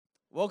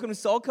Welcome to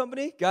Salt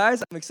Company.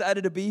 Guys, I'm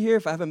excited to be here.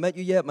 If I haven't met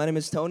you yet, my name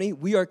is Tony.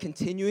 We are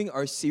continuing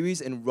our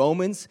series in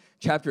Romans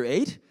chapter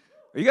 8.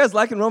 Are you guys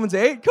liking Romans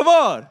 8? Come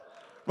on.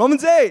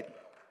 Romans 8.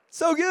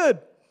 So good.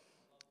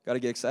 Got to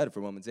get excited for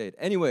Romans 8.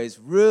 Anyways,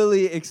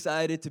 really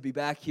excited to be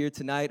back here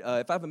tonight.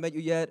 If I haven't met you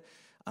yet,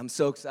 I'm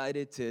so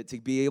excited to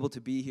be able to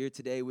be here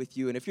today with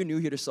you. And if you're new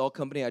here to Salt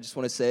Company, I just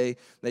want to say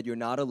that you're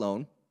not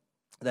alone.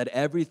 That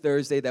every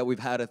Thursday that we've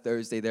had a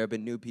Thursday, there have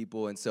been new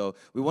people, and so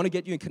we want to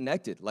get you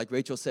connected. Like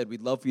Rachel said,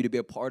 we'd love for you to be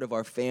a part of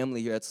our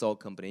family here at Salt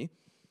Company.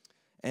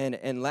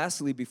 And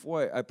lastly,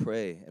 before I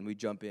pray and we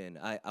jump in,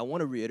 I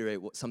want to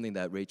reiterate something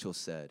that Rachel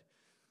said,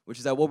 which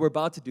is that what we're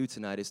about to do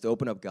tonight is to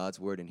open up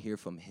God's Word and hear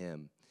from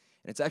Him.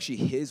 And it's actually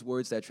His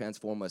words that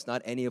transform us,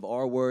 not any of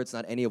our words,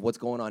 not any of what's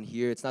going on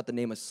here. It's not the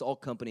name of Salt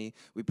Company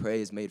we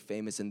pray is made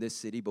famous in this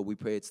city, but we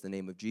pray it's the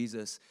name of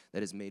Jesus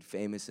that is made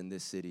famous in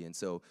this city. And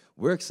so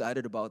we're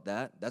excited about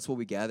that. That's what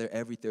we gather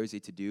every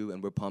Thursday to do,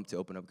 and we're pumped to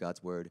open up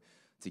God's Word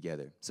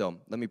together. So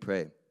let me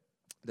pray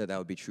that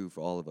would be true for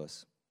all of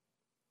us.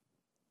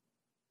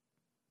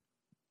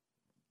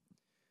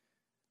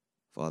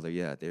 Father,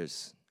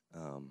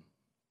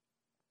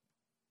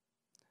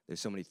 there's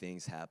so many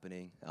things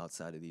happening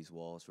outside of these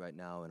walls right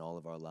now in all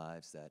of our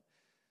lives that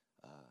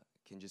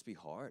can just be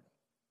hard.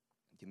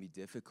 It can be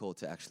difficult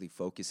to actually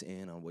focus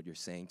in on what you're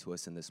saying to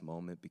us in this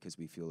moment because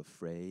we feel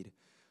afraid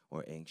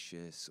or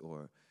anxious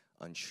or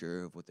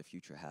unsure of what the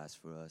future has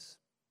for us.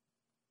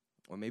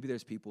 Or maybe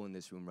there's people in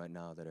this room right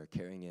now that are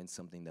carrying in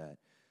something that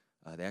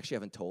they actually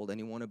haven't told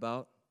anyone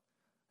about.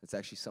 It's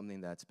actually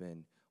something that's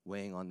been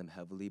weighing on them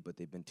heavily, but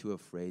they've been too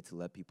afraid to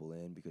let people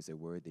in because they're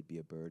worried they'd be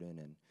a burden.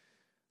 And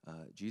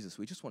Jesus,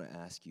 we just want to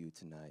ask you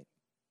tonight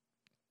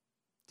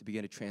to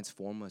begin to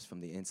transform us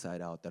from the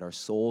inside out, that our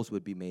souls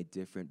would be made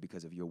different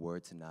because of your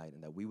word tonight,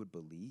 and that we would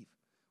believe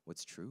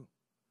what's true.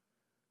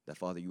 That,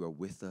 Father, you are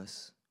with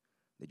us,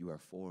 that you are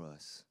for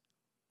us,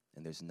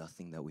 and there's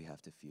nothing that we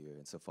have to fear.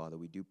 And so, Father,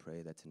 we do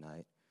pray that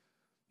tonight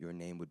your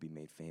name would be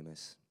made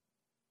famous,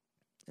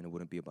 and it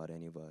wouldn't be about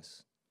any of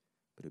us,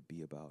 but it'd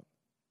be about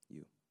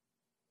you.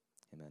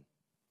 Amen.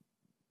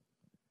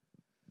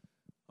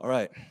 All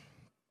right.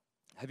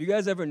 Have you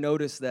guys ever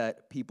noticed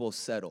that people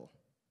settle?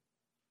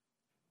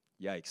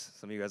 Yikes.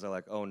 Some of you guys are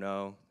like, oh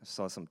no. I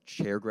saw some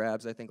chair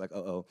grabs, I think, like,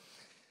 uh-oh.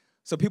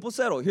 So people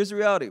settle. Here's the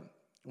reality.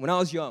 When I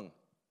was young,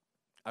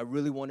 I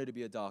really wanted to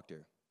be a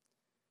doctor.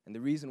 And the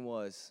reason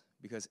was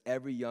because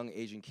every young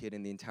Asian kid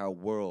in the entire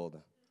world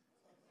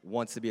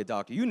wants to be a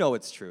doctor. You know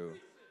it's true.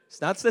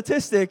 It's not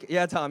statistic.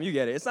 Yeah, Tom, you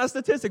get it. It's not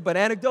statistic, but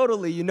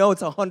anecdotally, you know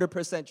it's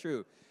 100%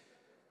 true.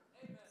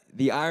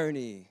 The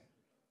irony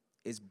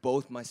is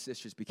both my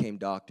sisters became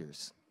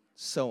doctors.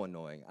 So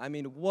annoying. I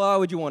mean, why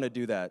would you want to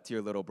do that to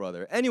your little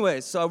brother?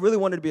 Anyways, so I really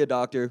wanted to be a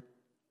doctor.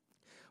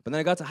 But then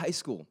I got to high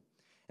school,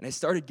 and I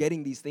started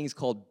getting these things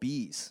called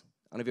Bs.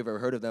 I don't know if you've ever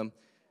heard of them.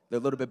 They're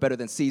a little bit better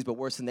than Cs, but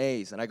worse than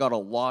As. And I got a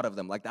lot of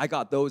them. Like, I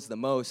got those the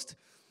most.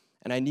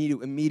 And I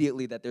knew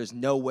immediately that there's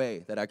no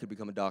way that I could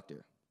become a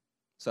doctor.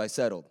 So I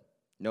settled.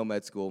 No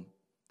med school.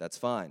 That's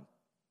fine.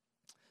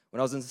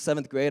 When I was in the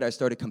 7th grade, I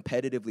started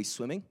competitively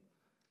swimming.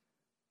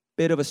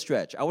 Bit of a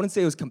stretch. I wouldn't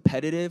say it was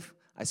competitive.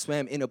 I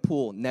swam in a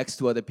pool next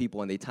to other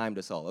people, and they timed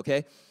us all,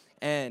 okay?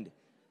 And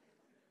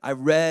I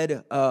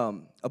read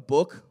a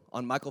book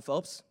on Michael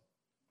Phelps.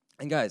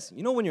 And guys,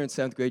 you know when you're in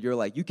 7th grade, you're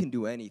like, you can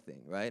do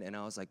anything, right? And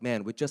I was like,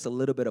 man, with just a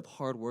little bit of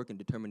hard work and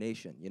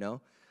determination,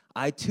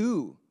 I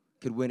too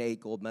could win 8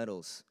 gold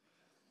medals.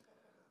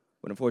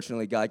 But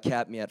unfortunately, God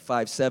capped me at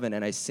 5'7",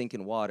 and I sink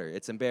in water.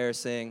 It's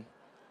embarrassing.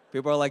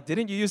 People are like,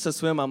 didn't you used to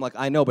swim? I'm like,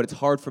 I know, but it's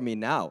hard for me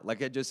now.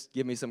 Like, just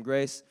give me some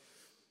grace.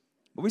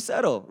 But we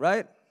settle,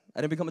 right?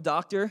 I didn't become a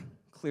doctor,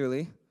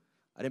 clearly.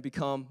 I didn't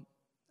become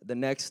the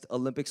next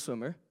Olympic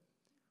swimmer.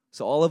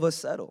 So all of us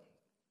settle.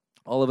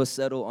 All of us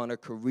settle on our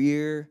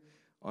career,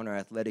 on our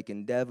athletic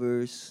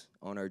endeavors,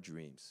 on our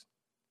dreams.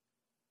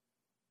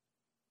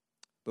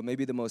 But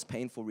maybe the most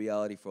painful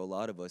reality for a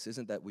lot of us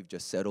isn't that we've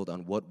just settled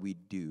on what we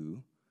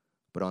do,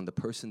 but on the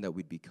person that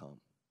we'd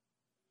become.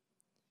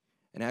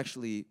 And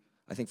actually,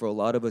 I think for a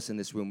lot of us in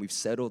this room, we've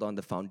settled on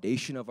the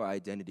foundation of our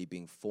identity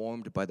being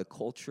formed by the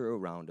culture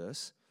around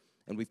us.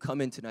 And we've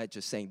come in tonight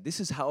just saying, this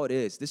is how it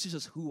is. This is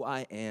just who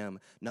I am.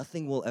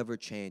 Nothing will ever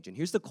change. And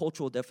here's the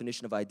cultural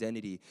definition of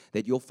identity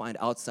that you'll find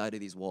outside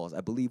of these walls.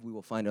 I believe we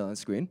will find it on the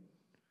screen.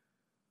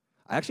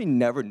 I actually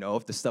never know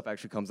if the stuff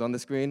actually comes on the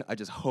screen. I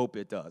just hope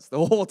it does.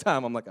 The whole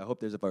time, I'm like, I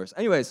hope there's a verse.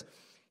 Anyways,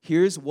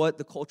 here's what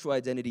the cultural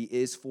identity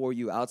is for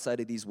you outside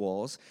of these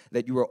walls,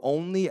 that you are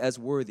only as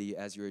worthy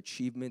as your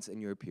achievements and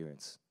your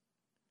appearance.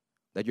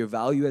 That your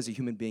value as a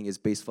human being is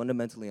based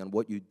fundamentally on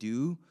what you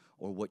do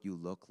or what you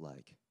look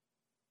like.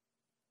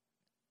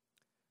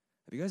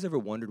 Have you guys ever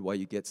wondered why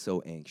you get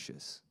so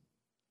anxious?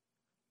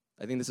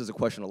 I think this is a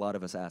question a lot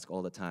of us ask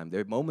all the time.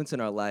 There are moments in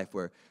our life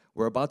where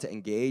we're about to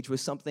engage with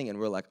something and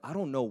we're like, I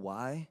don't know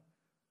why,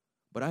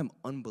 but I'm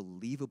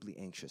unbelievably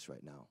anxious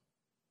right now.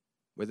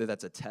 Whether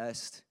that's a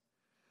test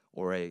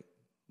or a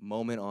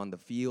moment on the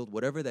field,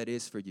 whatever that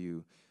is for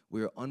you,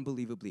 we are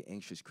unbelievably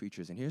anxious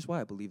creatures. And here's why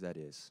I believe that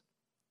is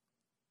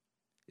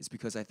is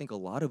because I think a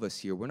lot of us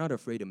here, we're not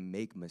afraid to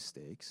make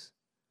mistakes.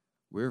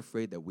 We're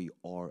afraid that we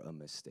are a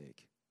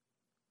mistake.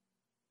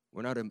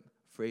 We're not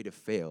afraid to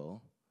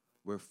fail.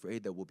 We're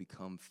afraid that we'll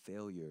become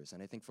failures.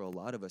 And I think for a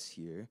lot of us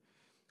here,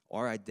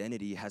 our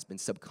identity has been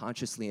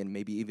subconsciously and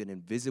maybe even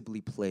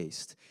invisibly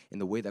placed in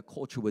the way that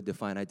culture would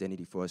define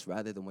identity for us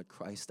rather than what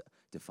Christ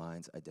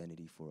defines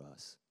identity for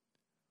us.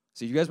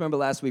 So you guys remember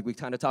last week we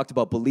kind of talked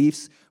about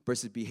beliefs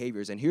versus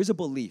behaviors. And here's a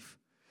belief,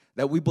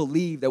 that we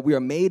believe that we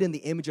are made in the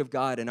image of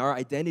God and our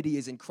identity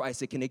is in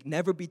Christ. It can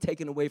never be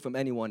taken away from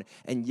anyone.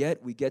 And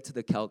yet we get to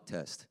the calc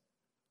test.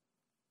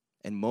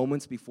 And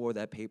moments before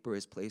that paper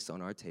is placed on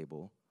our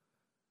table,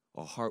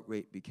 our heart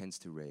rate begins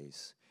to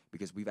raise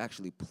because we've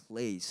actually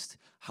placed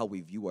how we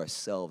view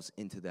ourselves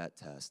into that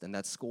test. And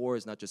that score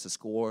is not just a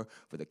score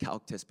for the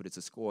calc test, but it's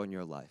a score in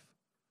your life.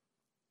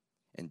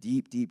 And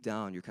deep, deep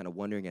down, you're kind of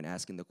wondering and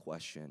asking the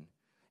question,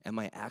 am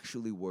I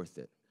actually worth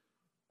it?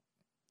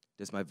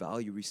 Does my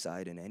value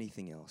reside in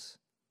anything else?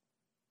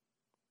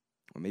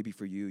 Or maybe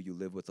for you, you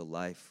live with a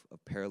life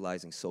of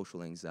paralyzing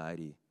social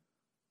anxiety,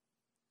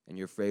 and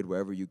you're afraid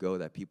wherever you go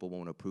that people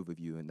won't approve of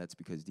you, and that's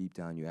because deep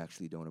down you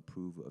actually don't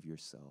approve of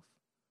yourself.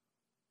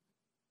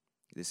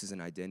 This is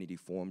an identity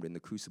formed in the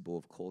crucible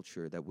of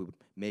culture that would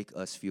make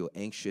us feel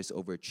anxious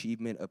over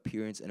achievement,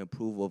 appearance, and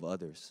approval of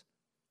others.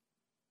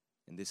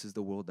 And this is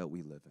the world that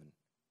we live in.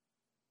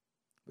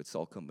 But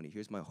Salt Company,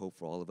 here's my hope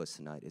for all of us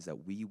tonight, is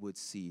that we would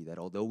see that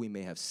although we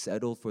may have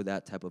settled for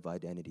that type of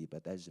identity,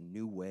 but there's a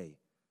new way.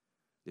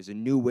 There's a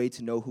new way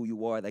to know who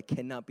you are that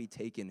cannot be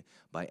taken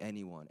by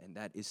anyone, and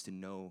that is to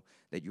know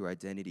that your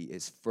identity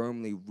is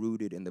firmly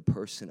rooted in the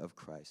person of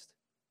Christ.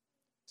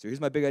 So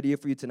here's my big idea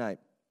for you tonight.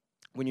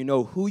 When you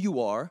know who you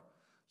are,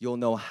 you'll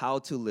know how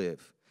to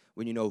live.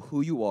 When you know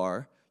who you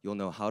are, you'll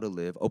know how to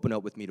live. Open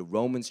up with me to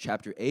Romans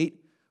chapter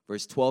 8,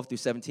 verse 12 through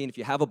 17. If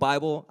you have a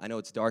Bible, I know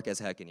it's dark as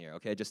heck in here,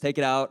 okay? Just take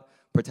it out,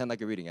 pretend like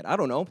you're reading it. I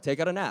don't know, take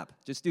out a nap.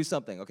 Just do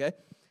something, okay?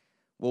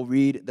 We'll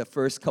read the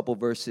first couple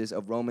verses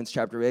of Romans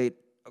chapter 8,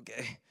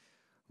 okay?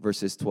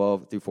 Verses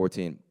 12 through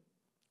 14.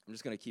 I'm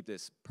just going to keep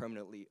this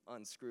permanently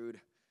unscrewed.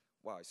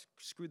 Wow, I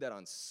screwed that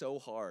on so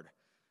hard.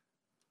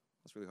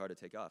 It's really hard to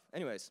take off.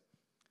 Anyways,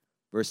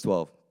 verse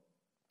 12.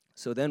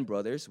 So then,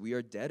 brothers, we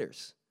are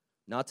debtors,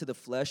 not to the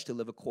flesh to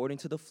live according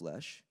to the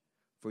flesh.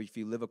 For if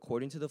you live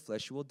according to the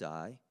flesh, you will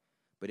die.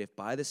 But if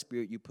by the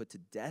Spirit you put to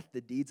death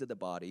the deeds of the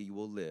body, you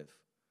will live.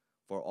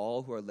 For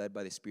all who are led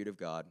by the Spirit of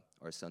God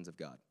are sons of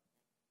God.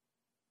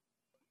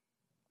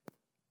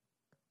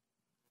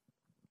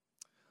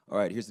 All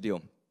right, here's the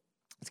deal.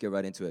 Let's get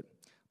right into it.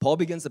 Paul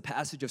begins the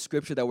passage of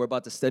Scripture that we're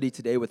about to study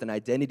today with an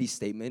identity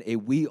statement, a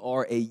we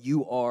are, a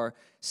you are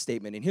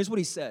statement. And here's what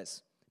he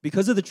says.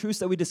 Because of the truths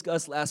that we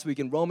discussed last week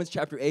in Romans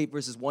chapter 8,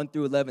 verses 1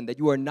 through 11, that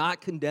you are not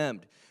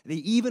condemned, that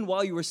even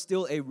while you were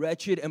still a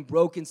wretched and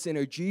broken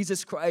sinner,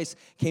 Jesus Christ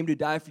came to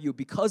die for you.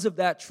 Because of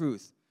that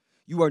truth,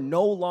 you are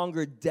no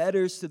longer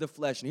debtors to the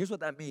flesh. And here's what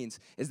that means,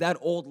 is that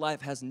old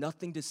life has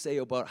nothing to say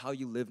about how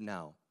you live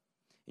now.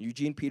 And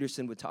Eugene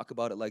Peterson would talk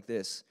about it like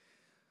this.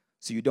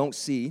 So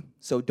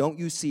don't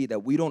you see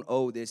that we don't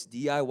owe this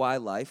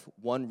DIY life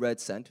 1 red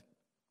cent?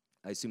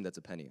 I assume that's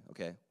a penny,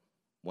 okay?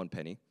 1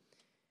 penny.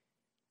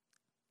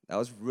 That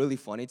was really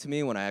funny to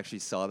me when I actually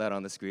saw that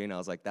on the screen. I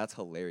was like, that's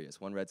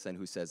hilarious. 1 red cent,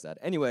 who says that?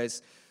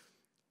 Anyways,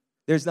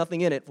 there's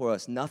nothing in it for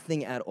us,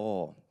 nothing at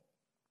all.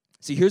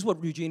 See, here's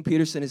what Eugene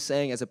Peterson is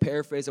saying as a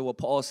paraphrase of what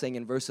Paul is saying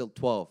in verse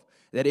 12,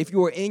 that if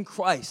you are in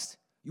Christ,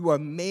 you are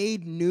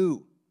made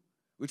new,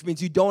 which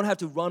means you don't have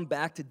to run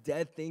back to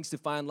dead things to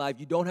find life.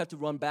 You don't have to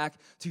run back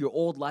to your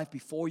old life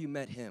before you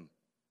met him.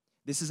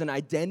 This is an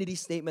identity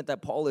statement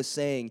that Paul is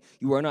saying.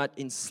 You are not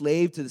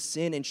enslaved to the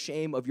sin and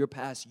shame of your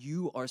past.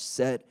 You are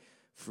set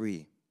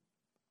free.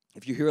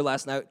 If you're here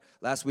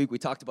last week, we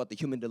talked about the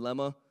human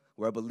dilemma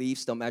where our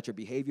beliefs don't match our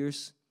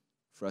behaviors.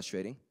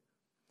 Frustrating.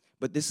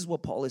 But this is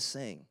what Paul is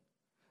saying,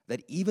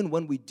 that even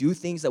when we do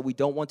things that we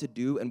don't want to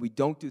do and we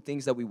don't do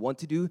things that we want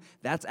to do,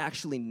 that's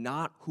actually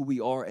not who we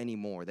are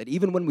anymore. That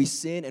even when we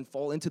sin and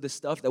fall into the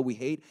stuff that we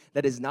hate,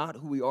 that is not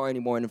who we are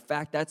anymore. And in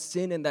fact, that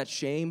sin and that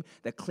shame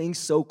that clings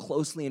so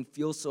closely and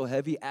feels so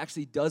heavy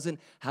actually doesn't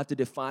have to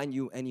define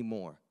you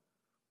anymore.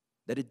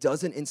 That it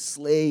doesn't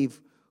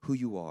enslave who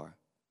you are.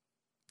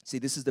 See,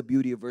 this is the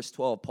beauty of verse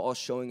 12. Paul's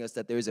showing us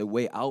that there is a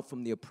way out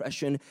from the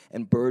oppression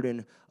and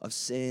burden of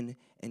sin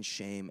and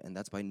shame, and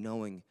that's by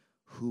knowing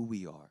who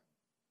we are.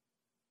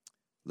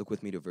 Look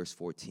with me to verse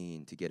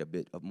 14 to get a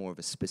bit of more of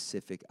a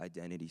specific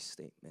identity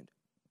statement.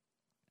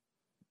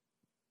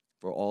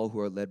 For all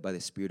who are led by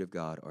the Spirit of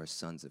God are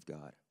sons of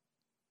God.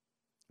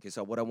 Okay,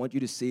 so what I want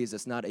you to see is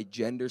it's not a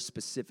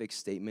gender-specific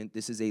statement.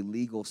 This is a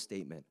legal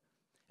statement.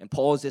 And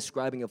Paul is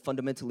describing a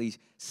fundamentally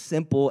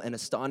simple and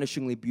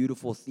astonishingly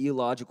beautiful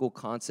theological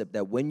concept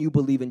that when you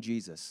believe in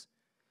Jesus,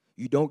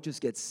 you don't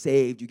just get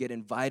saved, you get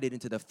invited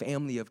into the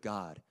family of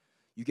God.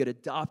 You get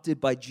adopted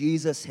by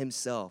Jesus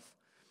himself.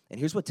 And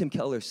here's what Tim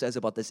Keller says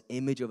about this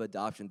image of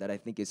adoption that I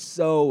think is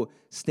so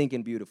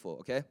stinking beautiful,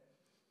 okay?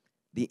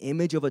 The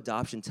image of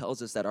adoption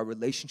tells us that our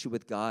relationship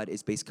with God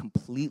is based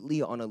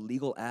completely on a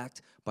legal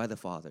act by the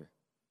Father.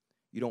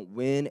 You don't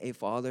win a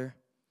father.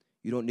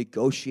 You don't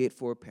negotiate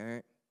for a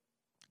parent.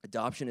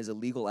 Adoption is a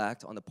legal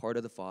act on the part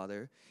of the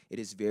father. It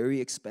is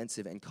very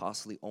expensive and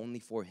costly only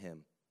for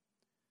him.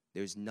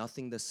 There's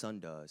nothing the son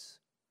does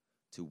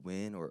to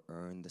win or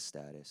earn the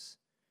status.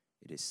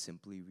 It is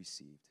simply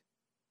received.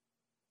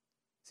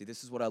 See,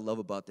 this is what I love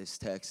about this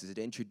text, is it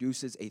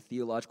introduces a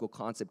theological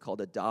concept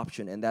called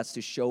adoption, and that's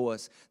to show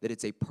us that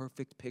it's a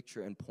perfect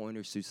picture and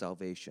pointers to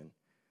salvation.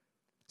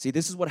 See,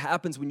 this is what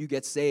happens when you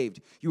get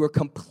saved. You are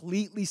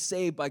completely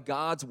saved by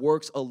God's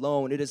works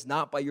alone. It is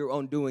not by your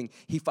own doing.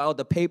 He filed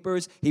the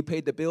papers. He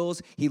paid the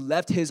bills. He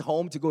left his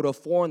home to go to a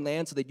foreign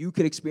land so that you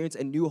could experience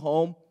a new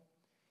home.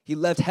 He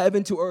left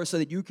heaven to earth so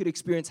that you could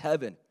experience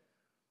heaven.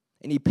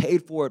 And he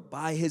paid for it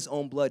by his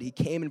own blood. He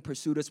came and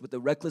pursued us with a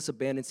reckless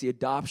abandon. See,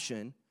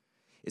 adoption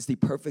is the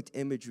perfect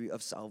imagery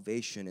of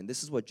salvation. And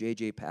this is what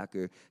J.J.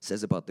 Packer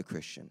says about the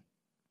Christian.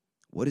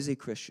 What is a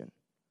Christian?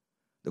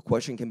 The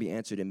question can be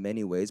answered in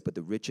many ways, but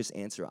the richest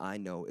answer I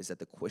know is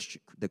that I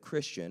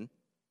couldn't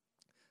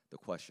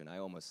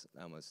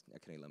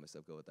let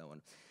myself go with that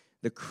one.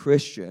 The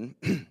Christian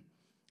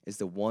is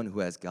the one who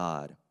has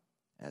God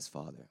as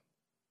Father.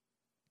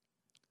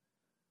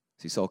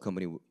 See, Salt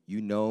Company, when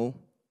you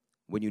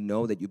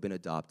know that you've been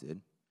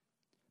adopted,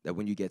 that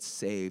when you get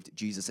saved,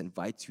 Jesus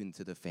invites you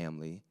into the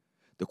family,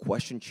 the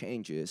question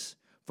changes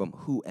from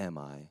who am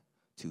I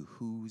to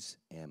whose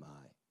am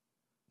I?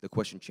 The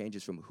question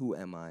changes from who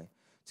am I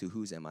to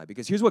whose am I?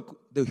 Because here's what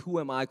the who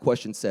am I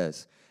question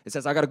says. It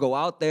says I got to go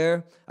out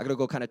there, I got to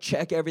go kind of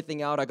check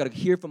everything out, I got to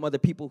hear from other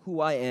people who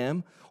I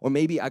am, or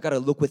maybe I got to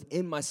look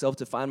within myself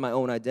to find my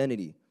own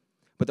identity.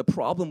 But the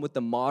problem with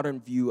the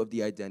modern view of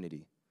the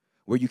identity,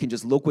 where you can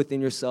just look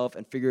within yourself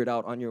and figure it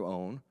out on your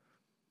own,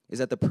 is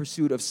that the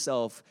pursuit of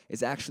self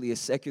is actually a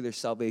secular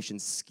salvation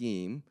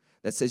scheme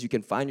that says you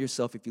can find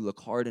yourself if you look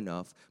hard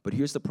enough. But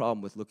here's the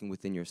problem with looking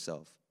within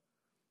yourself.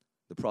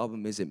 The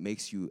problem is it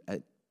makes you,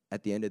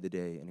 at the end of the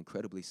day, an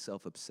incredibly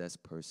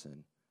self-obsessed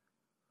person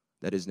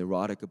that is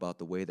neurotic about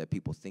the way that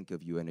people think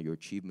of you and your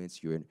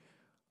achievements, your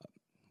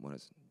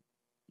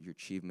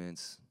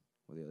achievements,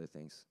 what are the other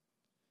things?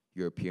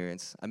 Your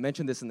appearance. I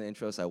mentioned this in the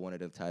intro, so I wanted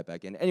to tie it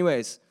back in.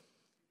 Anyways,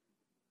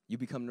 you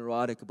become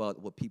neurotic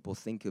about what people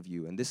think of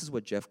you. And this is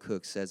what Jeff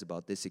Cook says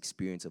about this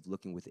experience of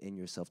looking within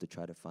yourself to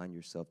try to find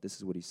yourself. This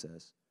is what he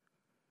says.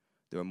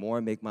 The more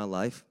I make my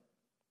life,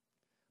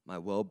 my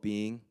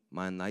well-being,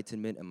 my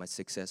enlightenment, and my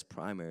success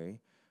primary,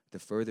 the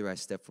further I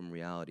step from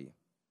reality.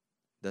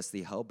 Thus,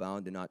 the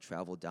hellbound do not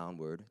travel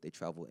downward, they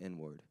travel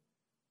inward,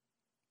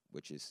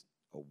 which is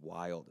a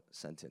wild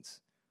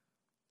sentence.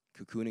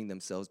 Cocooning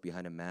themselves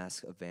behind a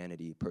mask of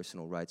vanity,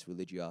 personal rights,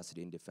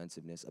 religiosity, and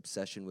defensiveness,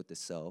 obsession with the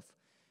self,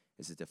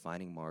 is a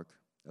defining mark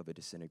of a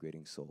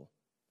disintegrating soul.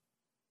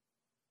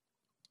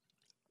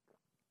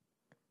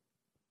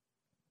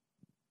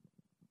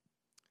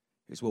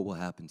 Here's what will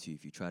happen to you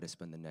if you try to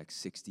spend the next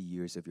 60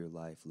 years of your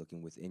life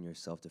looking within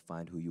yourself to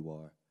find who you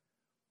are.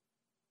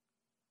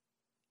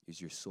 Is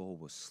your soul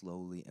will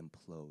slowly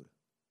implode.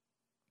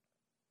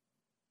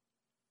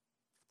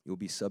 You'll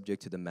be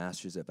subject to the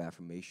masters of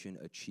affirmation,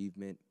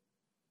 achievement,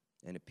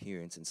 and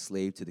appearance,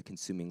 enslaved to the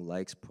consuming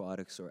likes,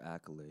 products, or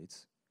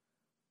accolades,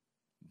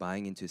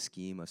 buying into a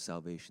scheme of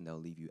salvation that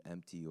will leave you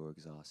empty or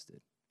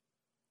exhausted.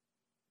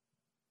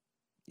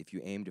 If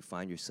you aim to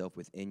find yourself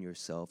within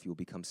yourself, you will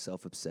become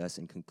self-obsessed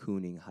and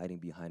cocooning, hiding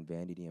behind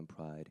vanity and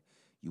pride.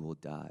 You will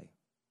die.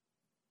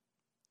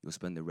 You'll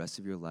spend the rest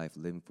of your life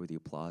living for the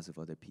applause of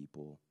other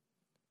people,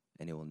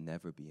 and it will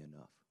never be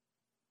enough.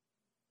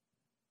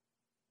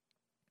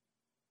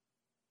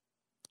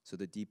 So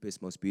the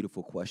deepest, most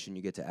beautiful question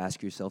you get to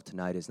ask yourself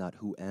tonight is not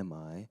who am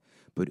I,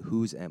 but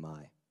whose am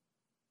I?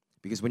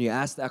 Because when you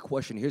ask that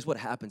question, here's what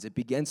happens. It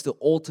begins to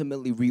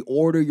ultimately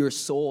reorder your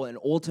soul and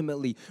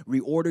ultimately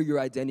reorder your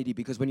identity.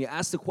 Because when you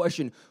ask the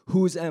question,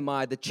 whose am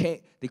I, the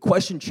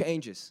question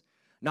changes.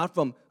 Not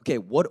from, okay,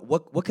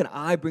 what can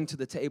I bring to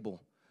the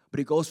table? But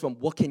it goes from,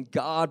 what can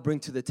God bring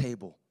to the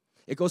table?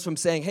 It goes from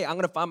saying, hey, I'm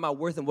going to find my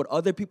worth in what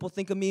other people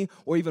think of me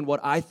or even what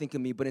I think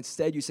of me. But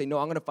instead you say, no,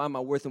 I'm going to find my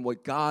worth in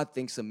what God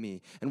thinks of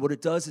me. And what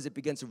it does is it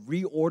begins to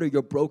reorder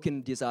your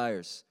broken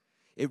desires.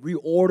 It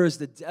reorders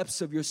the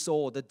depths of your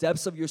soul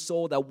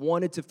that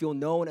wanted to feel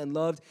known and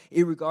loved,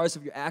 irregardless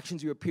of your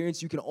actions, your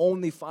appearance. You can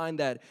only find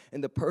that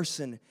in the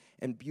person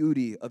and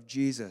beauty of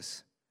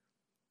Jesus.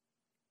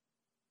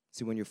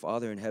 See, when your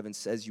Father in heaven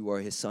says you are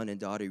his son and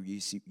daughter,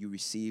 you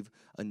receive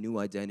a new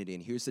identity.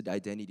 And here's the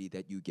identity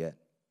that you get.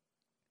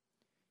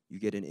 You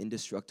get an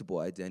indestructible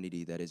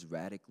identity that is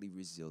radically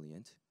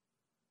resilient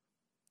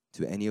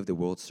to any of the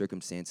world's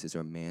circumstances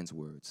or man's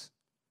words.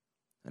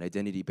 An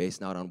identity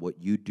based not on what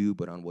you do,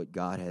 but on what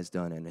God has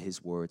done and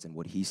his words and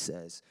what he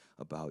says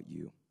about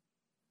you.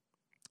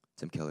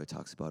 Tim Keller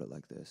talks about it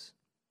like this.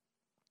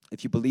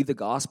 If you believe the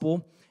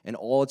gospel and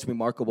all its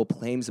remarkable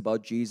claims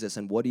about Jesus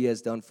and what he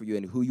has done for you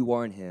and who you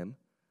are in him,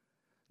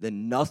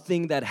 then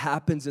nothing that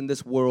happens in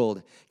this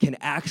world can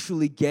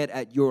actually get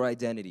at your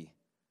identity.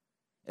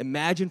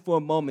 Imagine for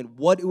a moment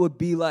what it would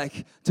be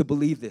like to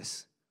believe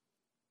this.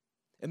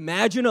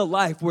 Imagine a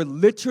life where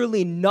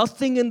literally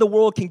nothing in the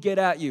world can get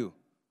at you.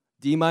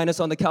 D-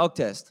 on the calc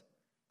test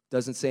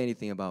doesn't say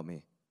anything about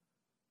me.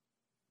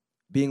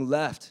 Being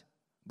left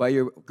by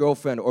your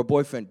girlfriend or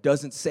boyfriend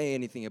doesn't say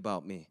anything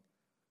about me.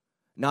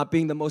 Not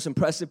being the most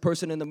impressive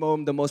person in the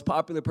room, the most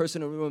popular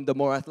person in the room, the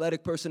more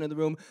athletic person in the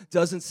room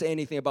doesn't say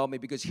anything about me,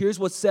 because here's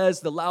what says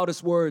the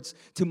loudest words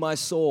to my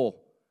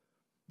soul.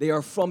 They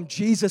are from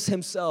Jesus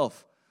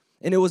himself,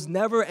 and it was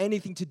never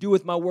anything to do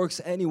with my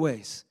works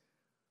anyways.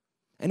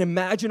 And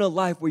imagine a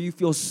life where you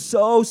feel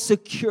so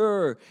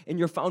secure in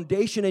your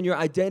foundation and your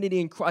identity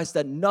in Christ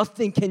that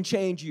nothing can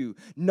change you.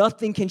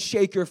 Nothing can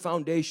shake your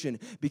foundation,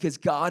 because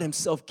God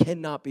himself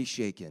cannot be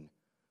shaken.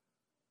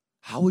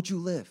 How would you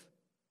live?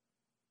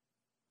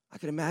 I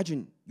can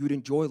imagine you would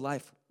enjoy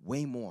life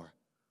way more.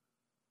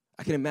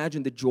 I can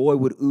imagine the joy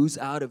would ooze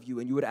out of you,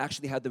 and you would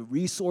actually have the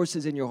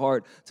resources in your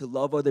heart to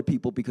love other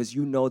people, because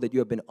you know that you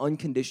have been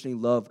unconditionally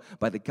loved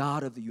by the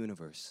God of the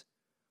universe.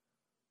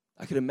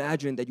 I could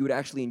imagine that you would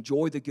actually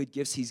enjoy the good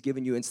gifts he's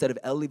given you instead of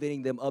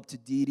elevating them up to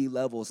deity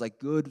levels, like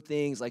good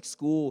things like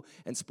school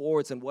and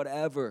sports and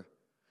whatever.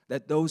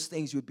 That those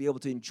things you would be able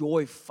to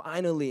enjoy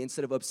finally,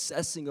 instead of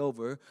obsessing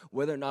over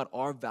whether or not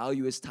our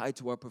value is tied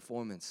to our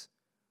performance.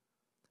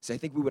 So I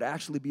think we would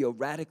actually be a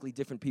radically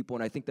different people,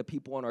 and I think the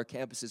people on our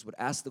campuses would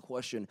ask the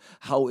question,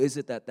 how is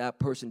it that that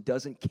person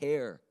doesn't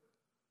care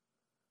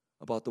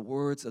about the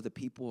words of the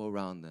people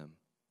around them?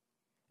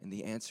 And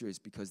the answer is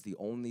because the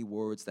only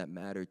words that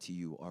matter to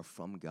you are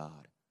from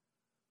God.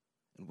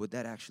 And would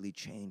that actually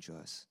change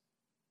us?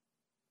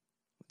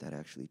 Would that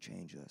actually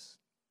change us?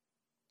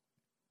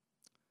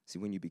 See,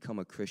 when you become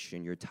a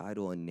Christian, your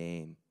title and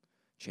name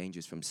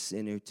changes from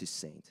sinner to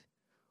saint.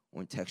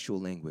 Or in textual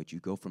language, you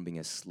go from being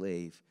a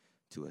slave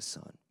to a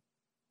son.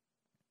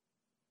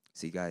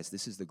 See, guys,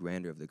 this is the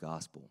grandeur of the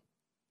gospel.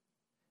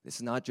 This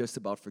is not just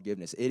about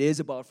forgiveness. It is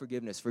about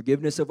forgiveness.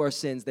 Forgiveness of our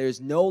sins. There is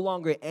no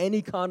longer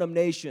any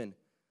condemnation.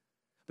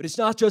 But it's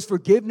not just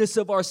forgiveness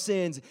of our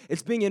sins.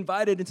 It's being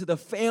invited into the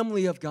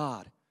family of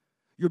God.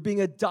 You're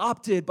being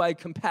adopted by a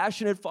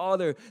compassionate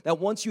Father that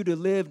wants you to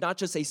live not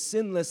just a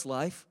sinless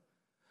life,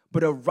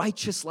 but a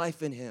righteous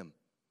life in him.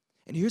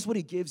 And here's what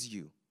he gives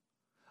you.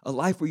 A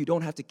life where you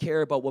don't have to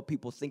care about what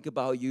people think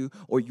about you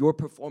or your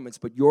performance,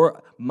 but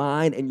your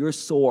mind and your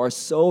soul are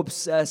so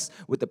obsessed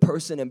with the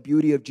person and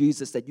beauty of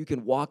Jesus that you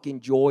can walk in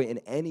joy in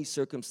any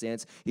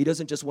circumstance. He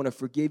doesn't just want to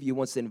forgive you, he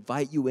wants to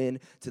invite you in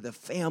to the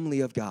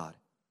family of God.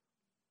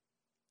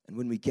 And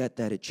when we get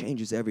that, it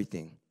changes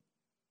everything.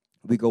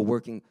 We go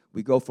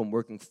from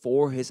working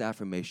for his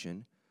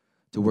affirmation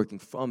to working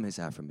from his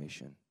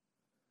affirmation.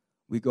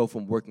 We go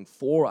from working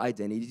for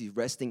identity,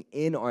 resting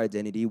in our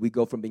identity. We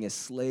go from being a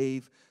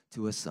slave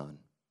to a son.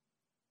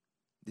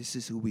 This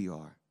is who we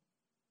are.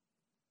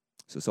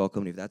 So it's all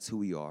coming. If that's who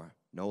we are,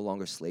 no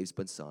longer slaves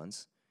but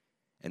sons.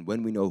 And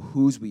when we know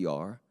whose we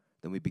are,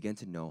 then we begin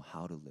to know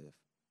how to live.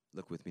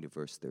 Look with me to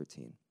verse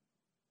 13.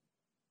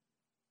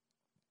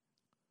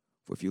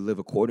 For if you live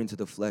according to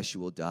the flesh,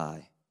 you will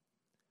die.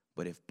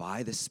 But if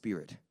by the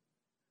Spirit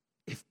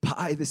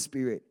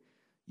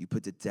you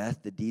put to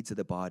death the deeds of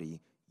the body,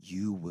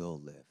 you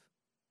will live.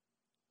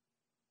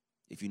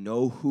 If you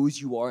know whose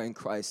you are in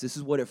Christ, this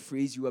is what it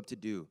frees you up to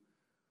do.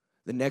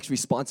 The next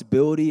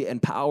responsibility and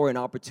power and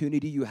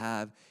opportunity you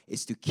have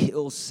is to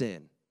kill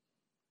sin.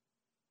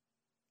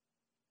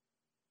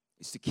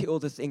 It's to kill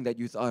the thing that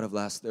you thought of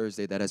last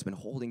Thursday that has been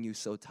holding you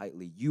so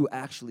tightly. You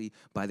actually,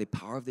 by the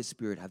power of the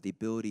Spirit, have the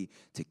ability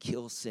to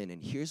kill sin.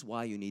 And here's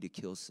why you need to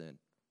kill sin.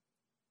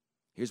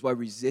 Here's why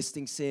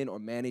resisting sin or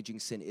managing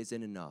sin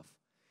isn't enough.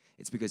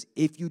 It's because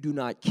if you do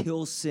not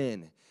kill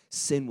sin,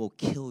 sin will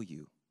kill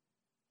you.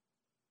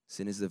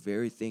 Sin is the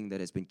very thing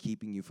that has been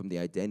keeping you from the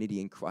identity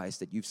in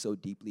Christ that you've so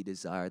deeply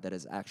desired, that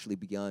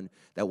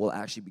will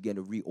actually begin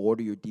to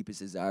reorder your deepest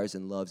desires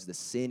and loves. The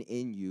sin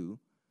in you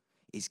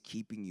is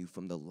keeping you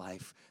from the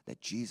life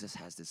that Jesus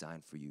has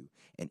designed for you.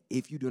 And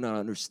if you do not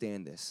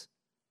understand this,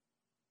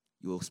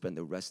 you will spend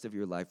the rest of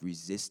your life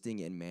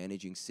resisting and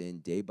managing sin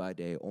day by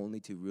day, only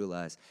to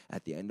realize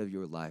at the end of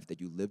your life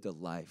that you lived a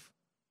life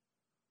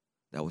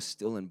that was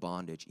still in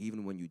bondage,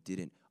 even when you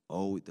didn't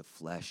owe the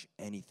flesh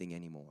anything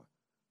anymore.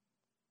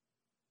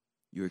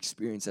 Your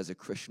experience as a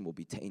Christian will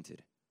be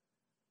tainted.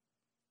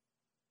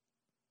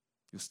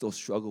 You'll still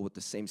struggle with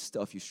the same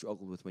stuff you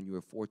struggled with when you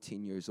were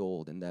 14 years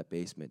old in that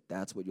basement.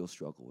 That's what you'll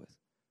struggle with.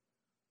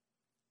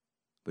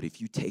 But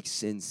if you take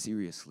sin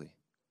seriously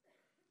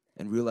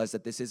and realize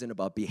that this isn't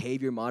about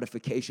behavior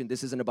modification,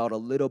 this isn't about a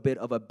little bit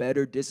of a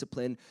better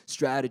discipline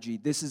strategy.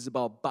 This is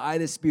about, by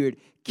the Spirit,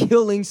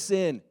 killing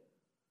sin.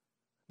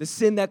 The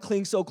sin that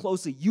clings so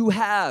closely. You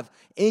have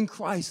in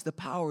Christ the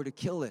power to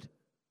kill it.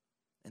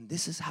 And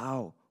this is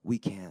how we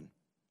can.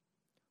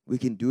 We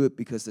can do it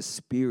because the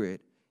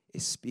Spirit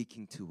is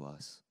speaking to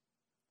us.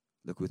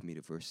 Look with me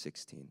to verse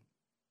 16.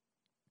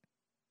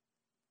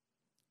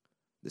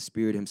 The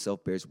Spirit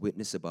himself bears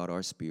witness about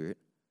our spirit,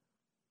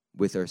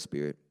 with our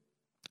spirit,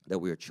 that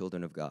we are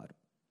children of God.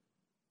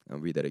 I'll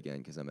read that again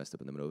because I messed up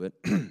in the middle of it.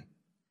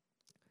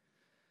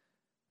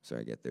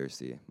 Sorry, I get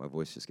thirsty. My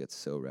voice just gets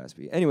so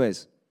raspy.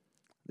 Anyways,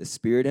 the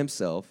Spirit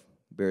himself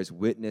bears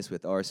witness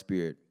with our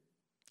spirit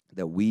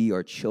that we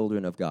are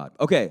children of God.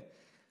 Okay,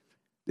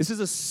 this is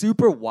a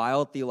super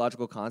wild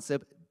theological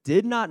concept.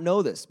 Did not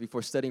know this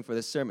before studying for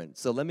this sermon.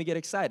 So let me get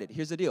excited.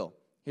 Here's the deal.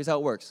 Here's how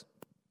it works.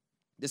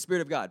 The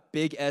Spirit of God,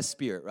 big S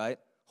Spirit, right?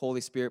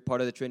 Holy Spirit,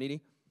 part of the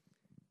Trinity,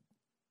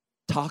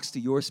 talks to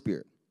your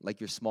spirit, like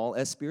your small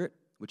S spirit,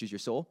 which is your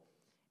soul.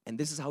 And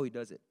this is how he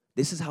does it.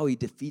 This is how he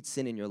defeats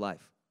sin in your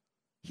life.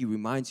 He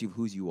reminds you of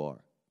who you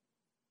are.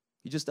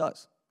 He just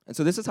does. And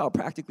so this is how it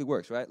practically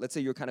works, right? Let's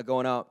say you're kind of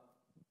going out.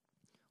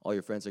 All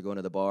your friends are going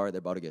to the bar. They're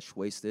about to get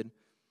wasted.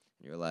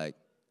 And you're like,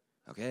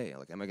 okay,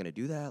 like, am I going to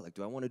do that? Like,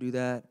 do I want to do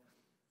that?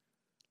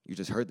 You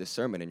just heard this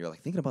sermon, and you're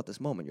like thinking about this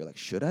moment. You're like,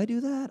 should I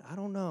do that? I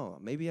don't know.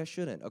 Maybe I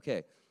shouldn't.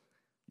 Okay,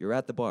 you're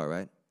at the bar,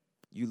 right?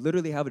 You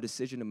literally have a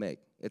decision to make.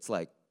 It's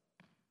like,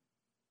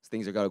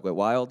 things are going to get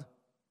wild,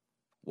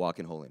 walk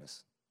in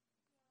holiness.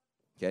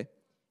 Okay?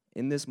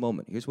 In this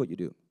moment, here's what you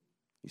do.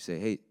 You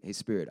say, hey,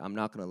 Spirit, I'm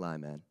not going to lie,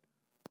 man.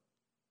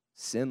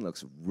 Sin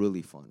looks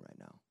really fun right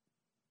now.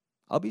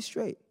 I'll be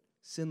straight.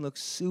 Sin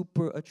looks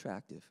super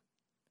attractive.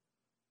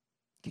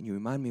 Can you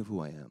remind me of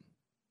who I am?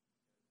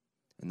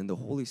 And then the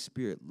Holy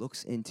Spirit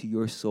looks into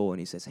your soul and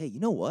he says, hey, you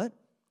know what?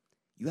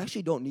 You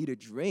actually don't need a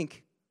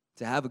drink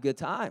to have a good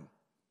time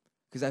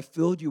because I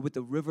filled you with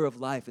the river of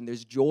life and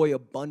there's joy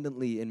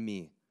abundantly in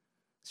me.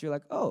 So you're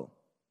like, oh,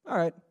 all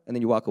right. And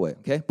then you walk away,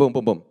 okay? Boom,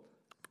 boom, boom.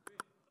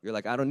 You're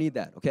like, I don't need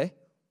that, okay?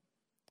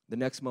 The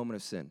next moment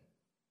of sin,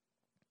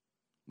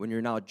 when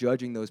you're now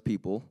judging those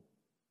people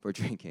for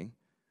drinking,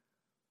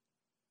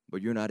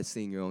 but you're not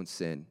seeing your own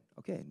sin,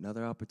 okay,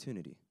 another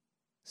opportunity.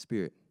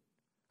 Spirit,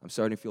 I'm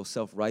starting to feel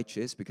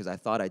self-righteous because I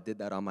thought I did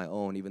that on my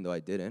own, even though I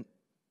didn't.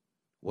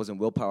 Wasn't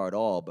willpower at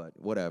all, but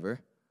whatever.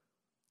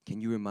 Can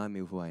you remind me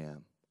of who I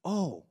am?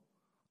 Oh,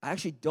 I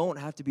actually don't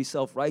have to be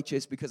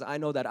self-righteous because I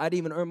know that I didn't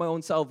even earn my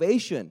own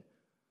salvation.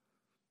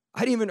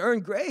 I didn't even earn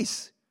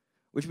grace,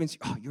 which means,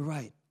 oh, you're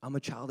right. I'm a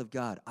child of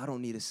God. I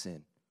don't need a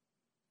sin.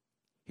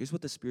 Here's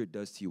what the Spirit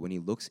does to you when he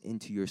looks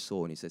into your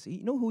soul and he says, hey,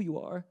 you know who you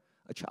are?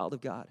 A child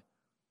of God.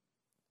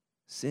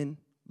 Sin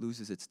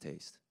loses its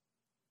taste.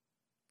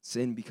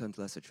 Sin becomes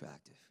less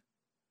attractive.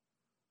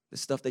 The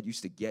stuff that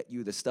used to get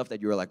you, the stuff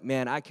that you were like,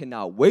 man, I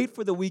cannot wait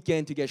for the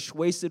weekend to get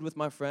wasted with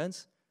my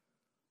friends,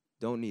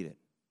 don't need it.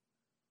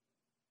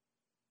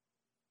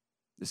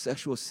 The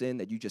sexual sin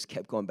that you just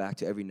kept going back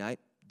to every night,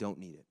 don't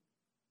need it.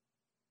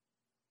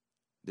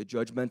 The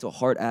judgmental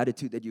heart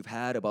attitude that you've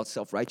had about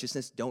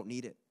self-righteousness, don't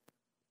need it.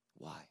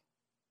 Why?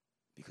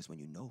 Because when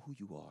you know who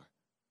you are,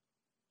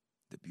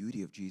 the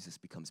beauty of Jesus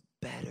becomes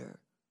better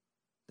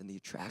than the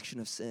attraction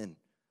of sin.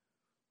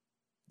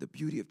 The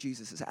beauty of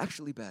Jesus is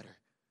actually better.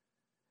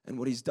 And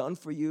what he's done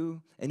for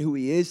you and who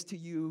he is to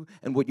you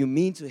and what you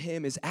mean to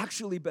him is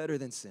actually better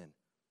than sin.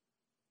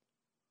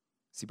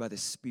 See, by the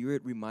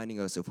Spirit reminding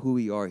us of who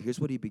we are, here's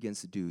what he begins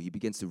to do. He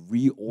begins to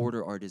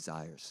reorder our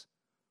desires.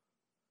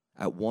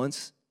 At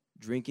once,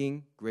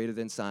 drinking greater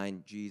than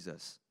sign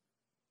Jesus.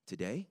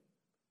 Today,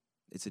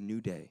 it's a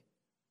new day.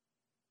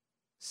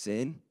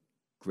 Sin,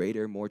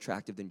 greater, more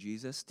attractive than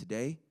Jesus.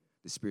 Today,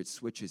 the Spirit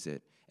switches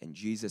it, and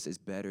Jesus is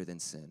better than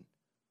sin.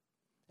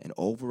 And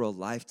over a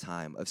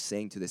lifetime of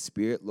saying to the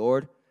Spirit,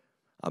 Lord,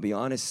 I'll be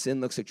honest,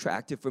 sin looks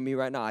attractive for me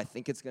right now. I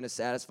think it's going to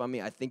satisfy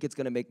me. I think it's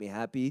going to make me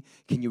happy.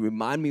 Can you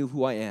remind me of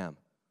who I am?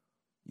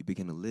 You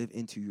begin to live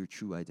into your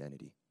true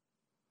identity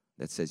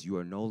that says you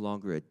are no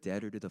longer a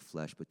debtor to the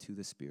flesh, but to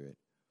the Spirit.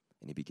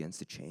 And he begins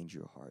to change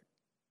your heart.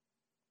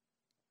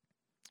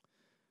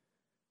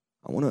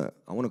 I want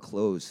to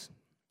close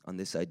on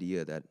this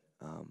idea that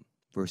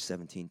verse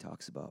 17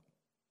 talks about.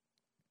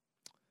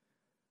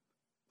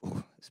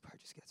 Oh, this part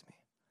just gets me.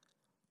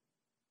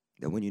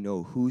 That when you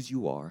know whose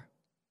you are,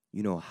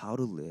 you know how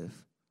to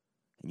live,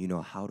 and you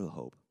know how to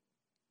hope.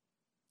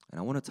 And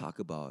I want to talk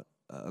about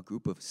a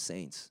group of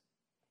saints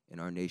in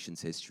our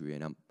nation's history,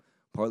 and I'm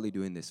partly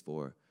doing this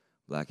for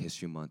Black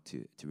History Month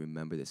to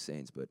remember the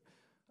saints, but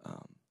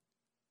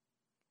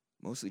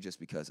mostly just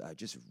because I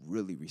just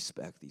really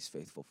respect these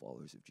faithful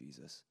followers of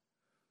Jesus.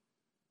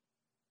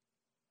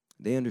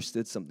 They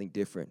understood something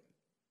different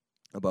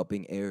about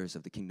being heirs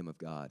of the kingdom of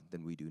God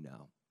than we do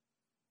now.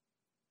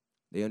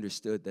 They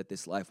understood that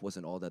this life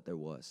wasn't all that there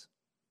was,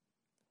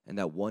 and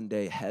that one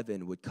day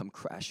heaven would come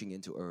crashing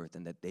into earth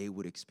and that they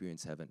would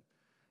experience heaven.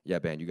 Yeah,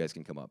 Ben, you guys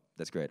can come up.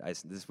 That's great.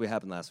 This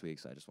happened last week,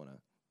 so I just want to,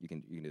 you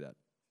can do that.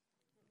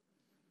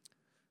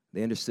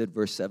 They understood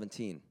verse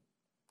 17.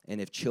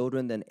 And if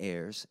children, then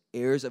heirs,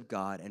 heirs of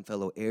God and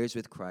fellow heirs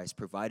with Christ,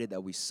 provided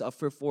that we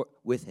suffer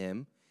with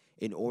him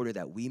in order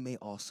that we may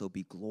also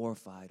be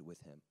glorified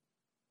with him.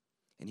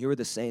 And here are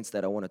the saints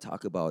that I want to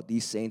talk about.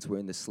 These saints were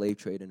in the slave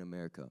trade in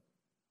America.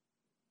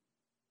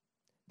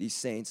 These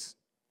saints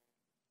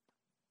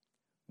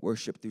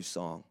worship through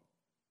song.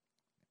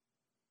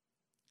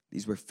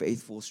 These were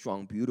faithful,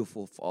 strong,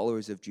 beautiful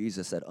followers of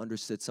Jesus that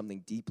understood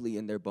something deeply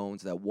in their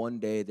bones, that one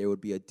day there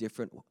would be a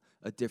different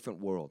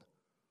world.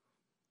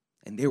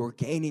 And they were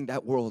gaining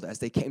that world as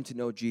they came to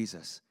know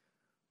Jesus.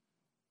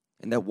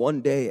 And that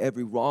one day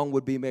every wrong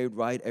would be made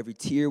right, every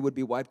tear would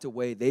be wiped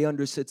away. They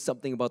understood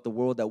something about the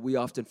world that we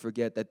often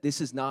forget, that this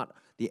is not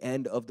the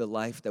end of the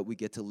life that we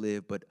get to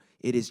live, but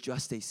it is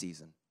just a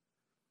season.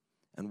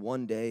 And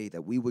one day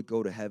that we would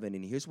go to heaven,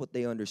 and here's what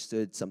they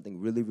understood, something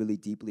really, really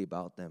deeply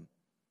about them,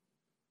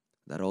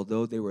 that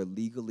although they were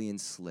legally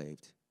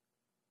enslaved,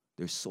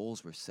 their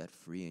souls were set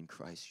free in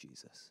Christ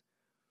Jesus.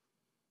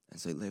 And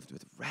so they lived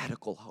with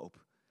radical hope.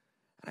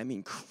 I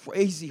mean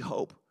crazy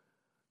hope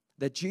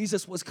that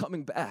Jesus was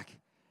coming back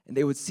and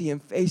they would see him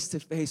face to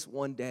face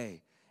one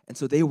day. And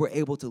so they were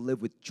able to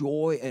live with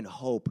joy and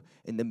hope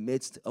in the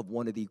midst of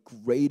one of the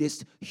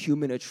greatest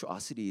human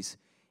atrocities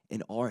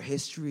in our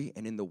history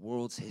and in the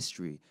world's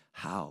history.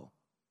 How?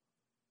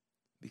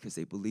 Because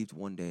they believed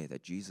one day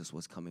that Jesus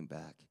was coming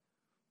back.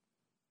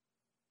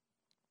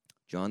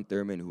 Howard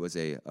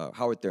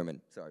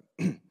Thurman,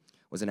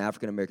 was an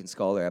African-American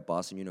scholar at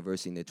Boston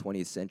University in the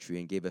 20th century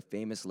and gave a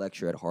famous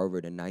lecture at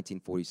Harvard in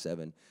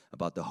 1947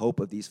 about the hope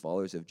of these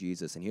followers of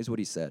Jesus. And here's what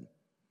he said.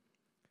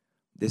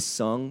 This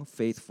sung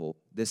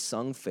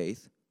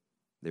faith,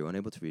 they were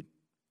unable to read,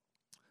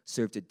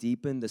 served to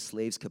deepen the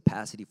slave's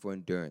capacity for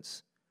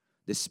endurance.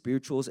 The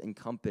spirituals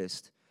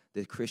encompassed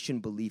the Christian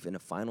belief in a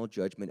final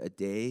judgment, a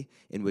day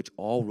in which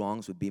all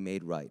wrongs would be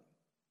made right.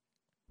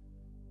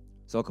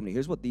 So ultimately,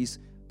 here's what these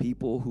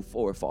people who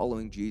were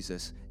following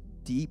Jesus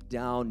deep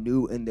down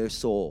knew in their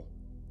soul,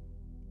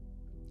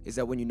 is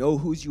that when you know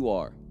whose you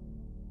are,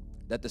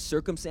 that the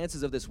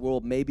circumstances of this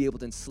world may be able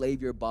to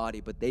enslave your body,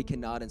 but they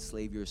cannot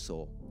enslave your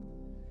soul.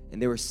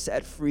 And they were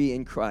set free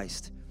in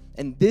Christ.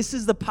 And this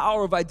is the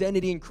power of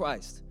identity in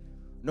Christ.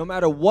 No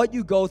matter what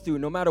you go through,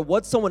 no matter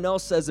what someone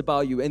else says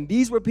about you, and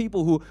these were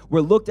people who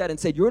were looked at and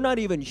said, you're not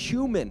even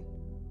human.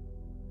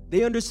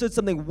 They understood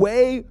something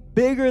way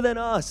bigger than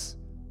us.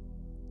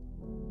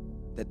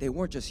 That they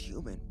weren't just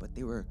human, but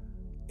they were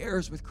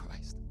heirs with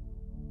Christ.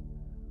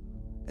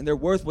 And their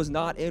worth was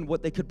not in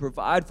what they could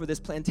provide for this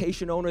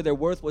plantation owner. Their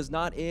worth was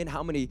not in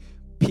how many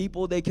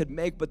people they could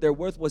make, but their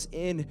worth was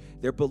in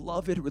their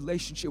beloved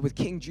relationship with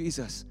King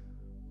Jesus.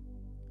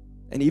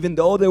 And even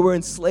though they were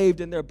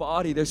enslaved in their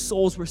body, their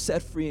souls were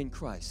set free in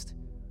Christ.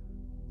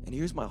 And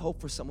here's my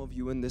hope for some of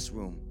you in this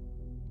room,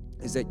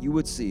 is that you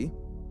would see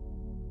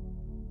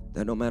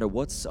that no matter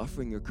what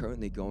suffering you're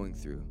currently going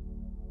through,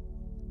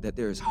 that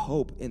there is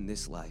hope in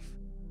this life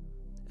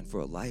and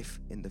for a life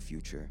in the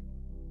future.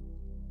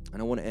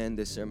 And I want to end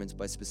this sermon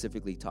by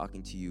specifically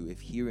talking to you if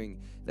hearing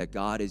that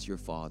God is your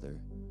Father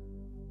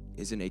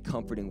isn't a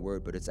comforting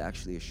word, but it's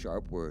actually a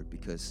sharp word,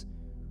 because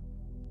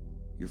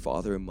your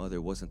father and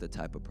mother wasn't the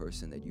type of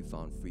person that you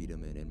found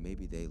freedom in, and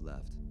maybe they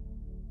left.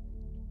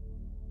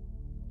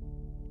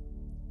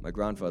 My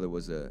grandfather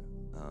was a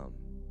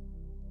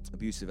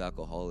abusive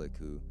alcoholic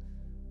who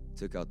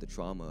took out the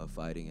trauma of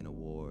fighting in a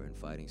war and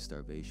fighting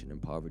starvation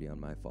and poverty on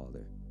my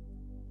father.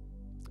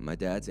 And my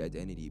dad's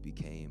identity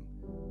became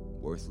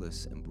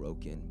worthless and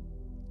broken,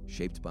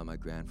 shaped by my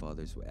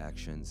grandfather's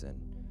actions. And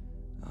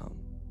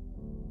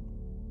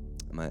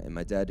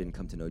my dad didn't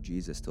come to know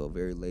Jesus till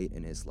very late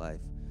in his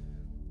life.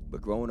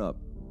 But growing up,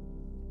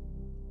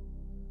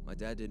 my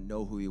dad didn't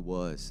know who he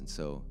was, and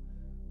so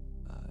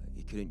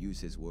he couldn't use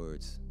his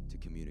words to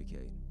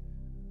communicate.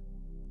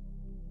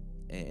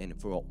 And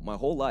for my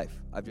whole life,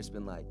 I've just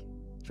been like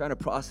trying to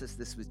process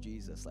this with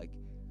Jesus. Like,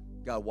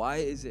 God, why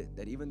is it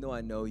that even though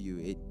I know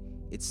you,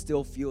 it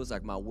still feels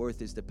like my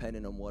worth is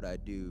dependent on what I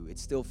do? It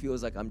still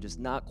feels like I'm just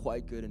not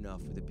quite good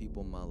enough for the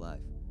people in my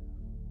life.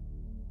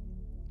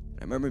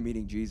 I remember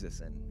meeting Jesus,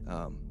 and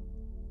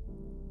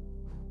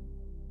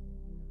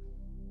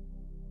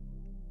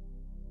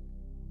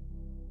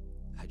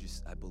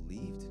I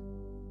believed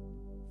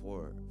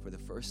for the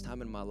first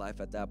time in my life.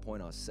 At that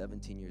point, I was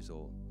 17 years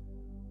old,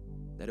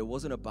 that it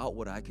wasn't about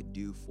what I could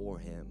do for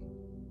him,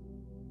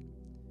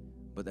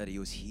 but that he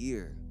was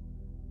here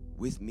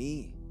with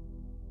me,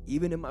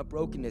 even in my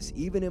brokenness,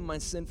 even in my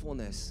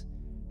sinfulness.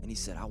 And he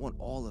said, I want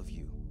all of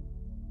you,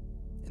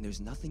 and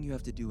there's nothing you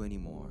have to do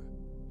anymore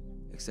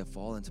except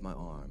fall into my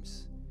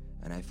arms.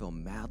 And I fell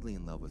madly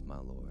in love with my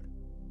Lord.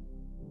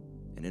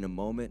 And in a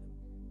moment,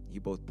 he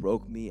both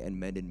broke me and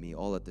mended me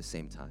all at the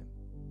same time.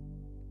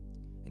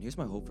 And here's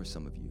my hope for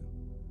some of you,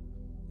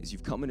 is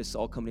you've come into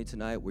Salt Company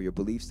tonight where your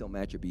beliefs don't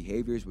match your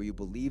behaviors, where you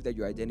believe that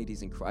your identity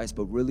is in Christ,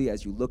 but really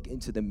as you look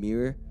into the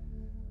mirror,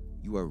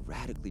 you are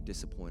radically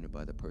disappointed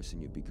by the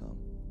person you've become.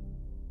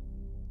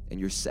 And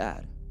you're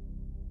sad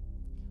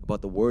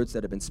about the words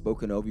that have been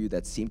spoken over you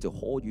that seem to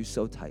hold you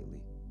so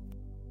tightly.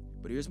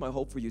 But here's my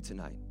hope for you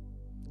tonight,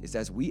 is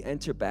as we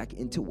enter back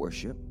into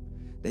worship,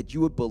 that you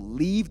would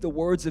believe the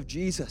words of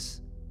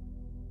Jesus.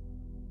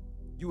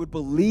 You would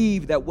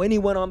believe that when he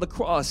went on the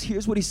cross,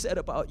 here's what he said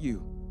about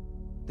you,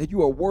 that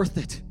you are worth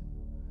it.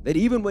 That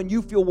even when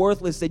you feel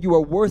worthless, that you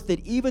are worth it,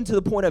 even to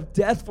the point of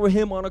death for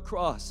him on a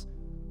cross.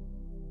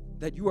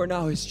 That you are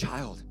now his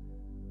child,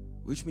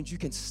 which means you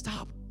can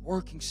stop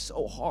working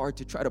so hard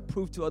to try to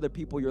prove to other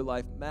people your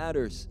life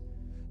matters.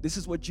 This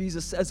is what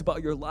Jesus says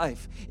about your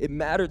life. It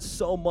mattered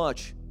so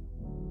much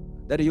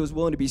that he was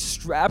willing to be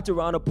strapped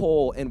around a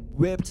pole and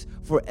whipped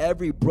for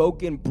every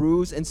broken,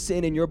 bruise, and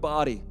sin in your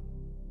body.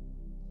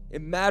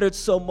 It mattered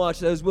so much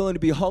that he was willing to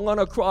be hung on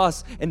a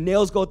cross and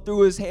nails go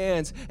through his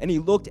hands, and he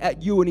looked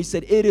at you and he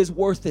said, it is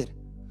worth it.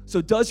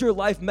 So does your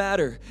life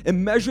matter?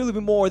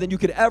 Immeasurably more than you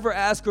could ever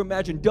ask or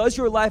imagine. Does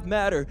your life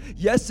matter?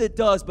 Yes, it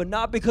does, but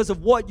not because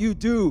of what you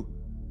do,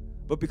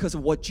 but because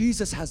of what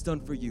Jesus has done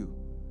for you.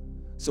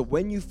 So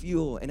when you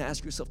feel and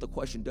ask yourself the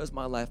question, does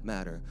my life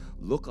matter?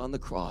 Look on the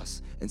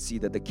cross and see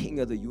that the King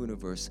of the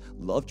universe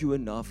loved you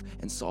enough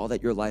and saw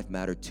that your life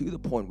mattered to the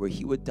point where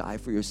he would die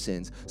for your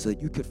sins so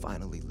that you could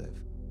finally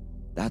live.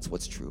 That's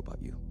what's true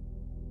about you.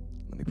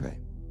 Let me pray.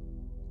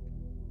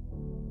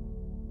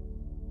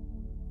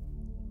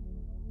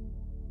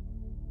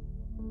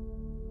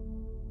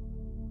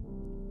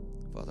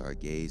 Father, our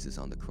gaze is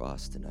on the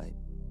cross tonight.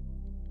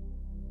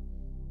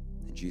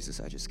 And Jesus,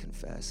 I just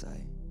confess,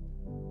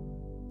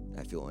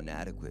 I feel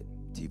inadequate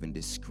to even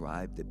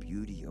describe the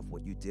beauty of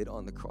what you did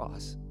on the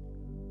cross.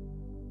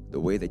 The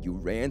way that you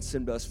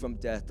ransomed us from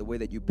death, the way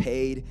that you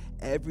paid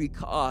every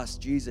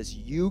cost. Jesus,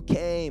 you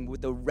came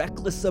with a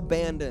reckless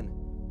abandon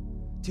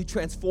to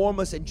transform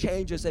us and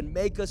change us and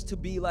make us to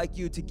be like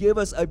you, to give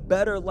us a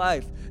better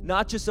life,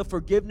 not just a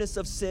forgiveness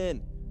of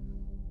sin,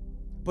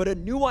 but a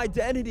new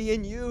identity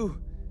in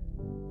you,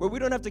 where we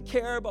don't have to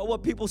care about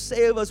what people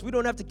say of us. We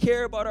don't have to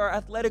care about our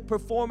athletic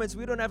performance.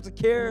 We don't have to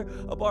care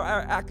about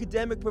our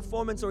academic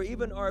performance or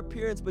even our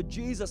appearance. But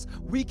Jesus,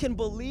 we can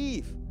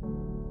believe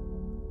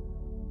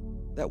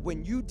that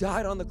when you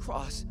died on the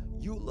cross,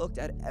 you looked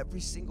at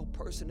every single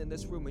person in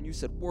this room and you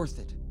said, worth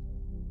it.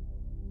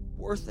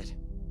 Worth it.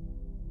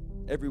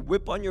 Every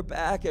whip on your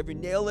back, every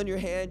nail in your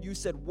hand, you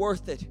said,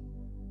 worth it.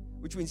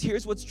 Which means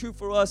here's what's true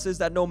for us is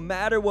that no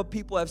matter what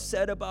people have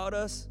said about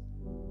us,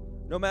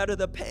 no matter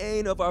the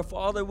pain of our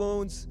father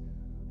wounds,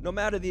 no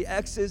matter the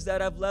exes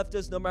that have left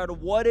us, no matter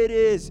what it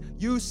is,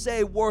 you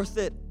say worth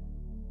it.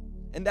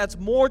 And that's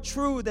more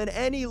true than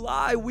any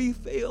lie we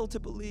fail to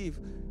believe.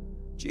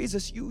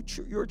 Jesus,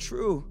 you're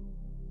true.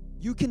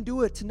 You can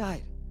do it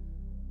tonight.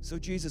 So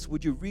Jesus,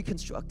 would you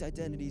reconstruct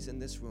identities in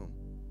this room?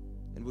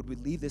 And would we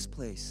leave this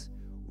place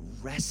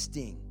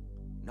resting,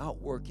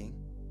 not working,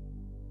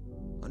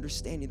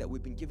 understanding that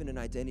we've been given an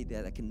identity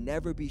that can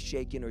never be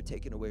shaken or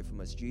taken away from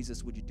us.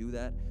 Jesus, would you do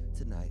that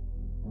tonight?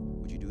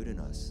 Would you do it in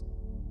us?